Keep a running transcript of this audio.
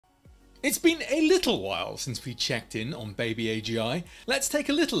It's been a little while since we checked in on BabyAGI. Let's take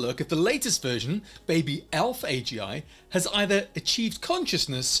a little look at the latest version, BabyAGI, has either achieved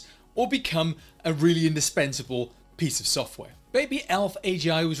consciousness or become a really indispensable piece of software.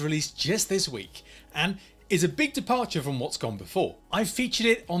 BabyAGI was released just this week and is a big departure from what's gone before. I've featured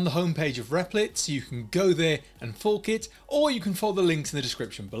it on the homepage of Replit, so you can go there and fork it, or you can follow the links in the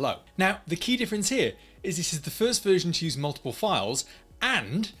description below. Now, the key difference here is this is the first version to use multiple files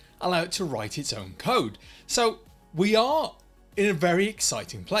and allow it to write its own code. So we are in a very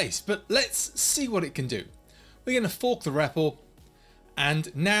exciting place, but let's see what it can do. We're going to fork the REPL,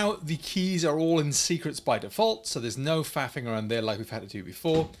 and now the keys are all in secrets by default, so there's no faffing around there like we've had to do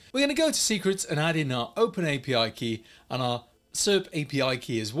before. We're going to go to secrets and add in our open API key and our SERP API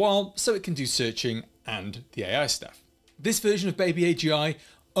key as well, so it can do searching and the AI stuff. This version of BabyAGI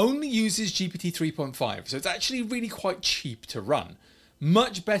only uses GPT 3.5, so it's actually really quite cheap to run.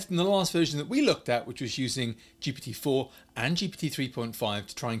 Much better than the last version that we looked at, which was using GPT-4 and GPT 3.5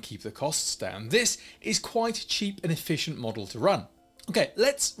 to try and keep the costs down. This is quite a cheap and efficient model to run. Okay,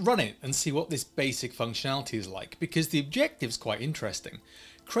 let's run it and see what this basic functionality is like, because the objective is quite interesting.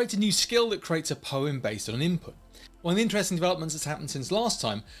 Create a new skill that creates a poem based on an input. One of the interesting developments that's happened since last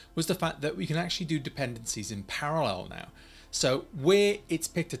time was the fact that we can actually do dependencies in parallel now. So where it's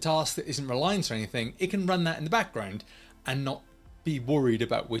picked a task that isn't reliant on anything, it can run that in the background and not be worried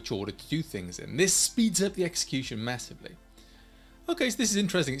about which order to do things in. This speeds up the execution massively. Okay, so this is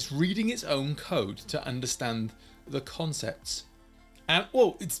interesting. It's reading its own code to understand the concepts. And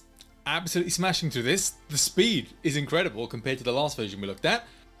whoa, it's absolutely smashing through this. The speed is incredible compared to the last version we looked at.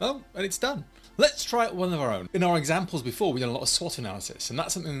 Oh, and it's done. Let's try it one of our own. In our examples before, we've done a lot of SWOT analysis, and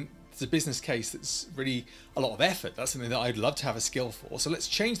that's something that's a business case that's really a lot of effort. That's something that I'd love to have a skill for. So let's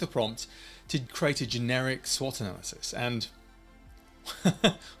change the prompt to create a generic SWOT analysis. And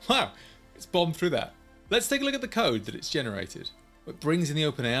wow, it's bombed through that. Let's take a look at the code that it's generated. It brings in the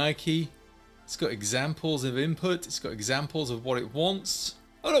OpenAI key. It's got examples of input. It's got examples of what it wants.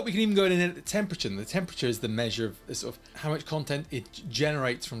 Oh look, we can even go in and edit the temperature. And the temperature is the measure of sort of how much content it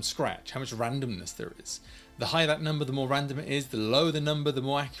generates from scratch, how much randomness there is. The higher that number, the more random it is. The lower the number, the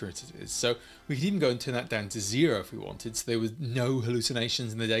more accurate it is. So we could even go and turn that down to 0 if we wanted, so there was no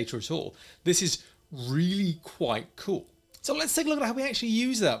hallucinations in the data at all. This is really quite cool. So let's take a look at how we actually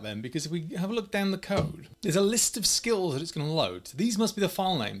use that then, because if we have a look down the code, there's a list of skills that it's going to load. These must be the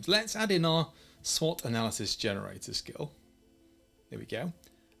file names. Let's add in our SWOT Analysis Generator skill. There we go.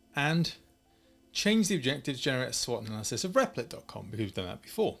 And change the objective to generate a SWOT analysis of replit.com, because we've done that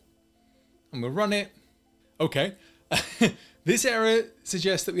before. And we'll run it. Okay. This error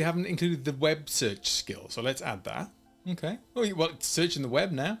suggests that we haven't included the web search skill. So let's add that. Okay. Well, it's searching the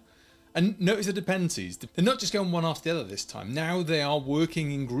web now. And notice the dependencies. They're not just going one after the other this time. Now they are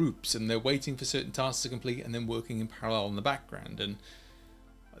working in groups and they're waiting for certain tasks to complete and then working in parallel in the background. And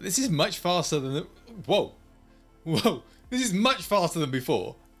this is much faster than whoa. This is much faster than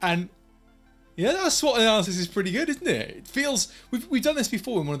before. And yeah, that SWOT analysis is pretty good, isn't it? It feels, we've done this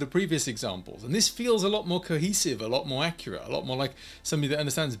before in one of the previous examples, and this feels a lot more cohesive, a lot more accurate, a lot more like somebody that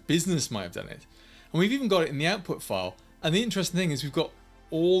understands business might have done it. And we've even got it in the output file. And the interesting thing is we've got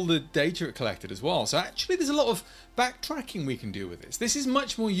all the data it collected as well. So actually there's a lot of backtracking we can do with this. This is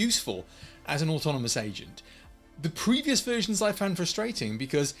much more useful as an autonomous agent. The previous versions I found frustrating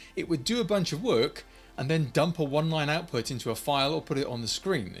because it would do a bunch of work and then dump a one-line output into a file or put it on the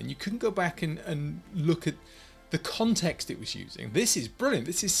screen, and you couldn't go back and look at the context it was using. This is brilliant.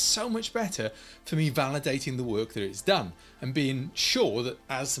 This is so much better for me validating the work that it's done and being sure that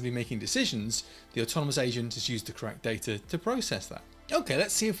as somebody making decisions, the autonomous agent has used the correct data to process that. Okay,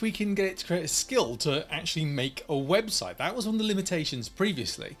 let's see if we can get it to create a skill to actually make a website. That was one of the limitations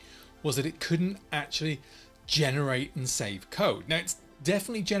previously, was that it couldn't actually generate and save code. Now it's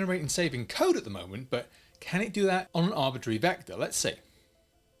definitely generating and saving code at the moment, but can it do that on an arbitrary vector? Let's see.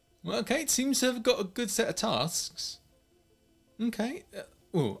 Well, okay, it seems to have got a good set of tasks. Okay,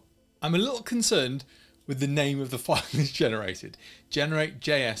 I'm a little concerned with the name of the file it's generated.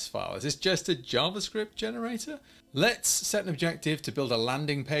 Generate.js file. Is this just a JavaScript generator? Let's set an objective to build a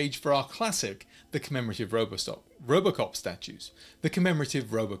landing page for our classic, the commemorative Robocop statues. The commemorative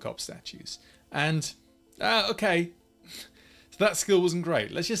Robocop statues. And, okay, so that skill wasn't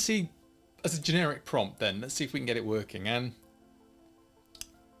great. Let's just see, as a generic prompt then, let's see if we can get it working. And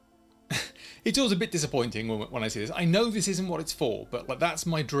it's always a bit disappointing when I see this. I know this isn't what it's for, but like that's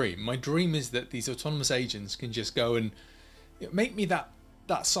my dream. My dream is that these autonomous agents can just go and make me that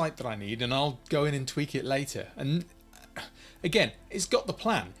site that I need, and I'll go in and tweak it later. And again, it's got the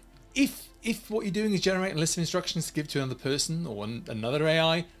plan. If what you're doing is generate a list of instructions to give to another person or another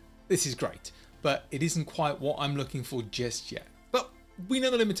AI, this is great, but it isn't quite what I'm looking for just yet. But we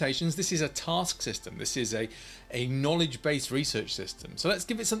know the limitations. This is a task system. This is a knowledge-based research system. So let's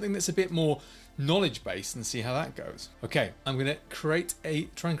give it something that's a bit more knowledge-based and see how that goes. Okay, I'm going to try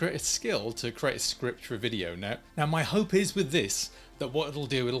and create a skill to create a script for a video. Now my hope is with this, that what it'll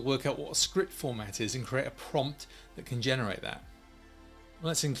do, it'll work out what a script format is and create a prompt that can generate that.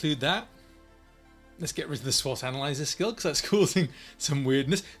 Let's include that. Let's get rid of the SWOT Analysis skill because that's causing some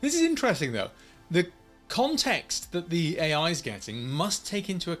weirdness. This is interesting though. The context that the AI is getting must take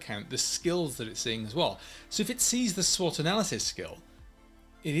into account the skills that it's seeing as well. So if it sees the SWOT Analysis skill,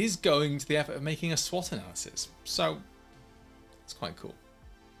 it is going to the effort of making a SWOT analysis. So it's quite cool.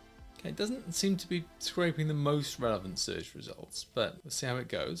 Okay, it doesn't seem to be scraping the most relevant search results, but let's see how it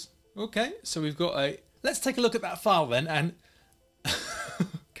goes. Okay, so we've got let's take a look at that file then, and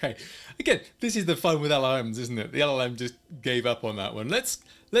okay, again, this is the fun with LLMs, isn't it? The LLM just gave up on that one. Let's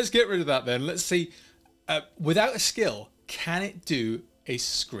get rid of that then. Let's see, without a skill, can it do a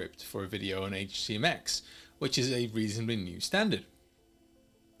script for a video on HTMX, which is a reasonably new standard?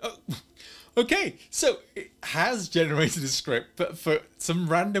 Oh, okay, so it has generated a script, but for some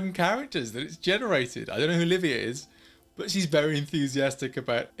random characters that it's generated. I don't know who Olivia is, but she's very enthusiastic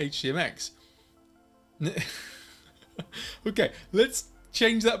about HTMX. Okay, let's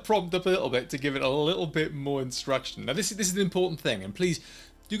change that prompt up a little bit to give it a little bit more instruction. Now this is an important thing, and please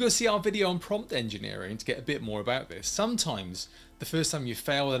do go see our video on prompt engineering to get a bit more about this. Sometimes the first time you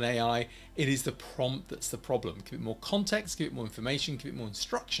fail with an AI, it is the prompt that's the problem. Give it more context, give it more information, give it more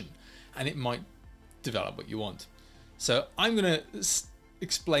instruction, and it might develop what you want. So I'm going to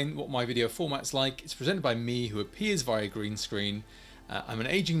explain what my video format's like. It's presented by me, who appears via green screen. I'm an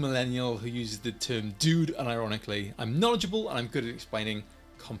aging millennial who uses the term dude unironically. I'm knowledgeable and I'm good at explaining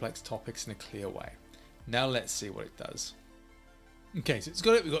complex topics in a clear way. Now let's see what it does. Okay, so it's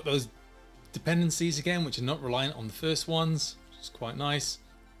got it. We've got those dependencies again, which are not reliant on the first ones, which is quite nice.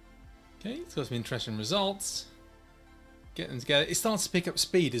 Okay, it's got some interesting results. Get them together. It starts to pick up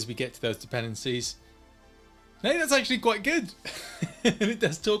speed as we get to those dependencies. Hey, that's actually quite good. And it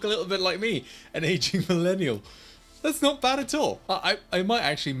does talk a little bit like me, an aging millennial. That's not bad at all. I might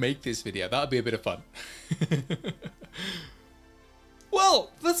actually make this video. That would be a bit of fun.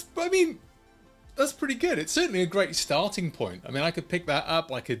 Well, that's pretty good. It's certainly a great starting point. I mean, I could pick that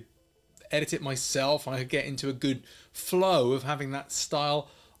up. I could edit it myself. I could get into a good flow of having that style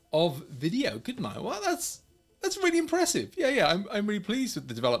of video, couldn't I? Well, that's really impressive. Yeah. I'm really pleased with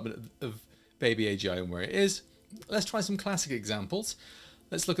the development of BabyAGI and where it is. Let's try some classic examples.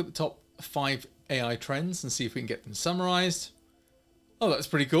 Let's look at the top 5 AI trends and see if we can get them summarized. Oh, that's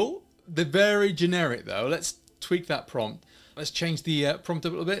pretty cool. They're very generic though. Let's tweak that prompt. Let's change the prompt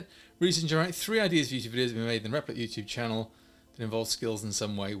up a little bit. Research and generate 3 ideas for YouTube videos to be made in the Replit YouTube channel that involve skills in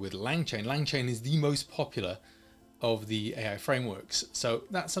some way with LangChain. LangChain is the most popular of the AI frameworks. So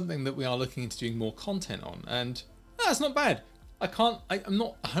that's something that we are looking into doing more content on. And that's not bad. I'm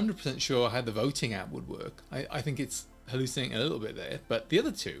not 100% sure how the voting app would work. I think it's hallucinating a little bit there, but the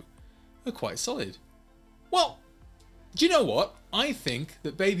other 2 are quite solid. Well, do you know what? I think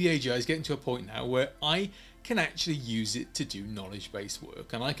that BabyAGI is getting to a point now where I can actually use it to do knowledge-based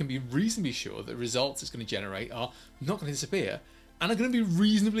work, and I can be reasonably sure that the results it's going to generate are not going to disappear and are going to be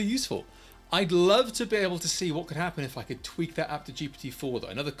reasonably useful. I'd love to be able to see what could happen if I could tweak that app to GPT-4 though.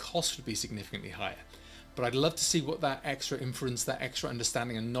 I know the cost would be significantly higher, but I'd love to see what that extra inference, that extra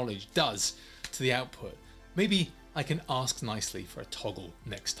understanding and knowledge does to the output. Maybe I can ask nicely for a toggle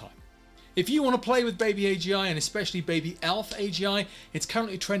next time. If you want to play with BabyAGI and especially BabyAGI, it's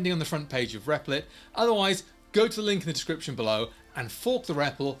currently trending on the front page of Replit. Otherwise, go to the link in the description below and fork the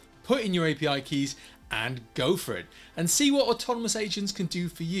REPL, put in your API keys and go for it. And see what autonomous agents can do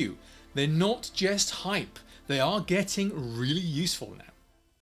for you. They're not just hype, they are getting really useful now.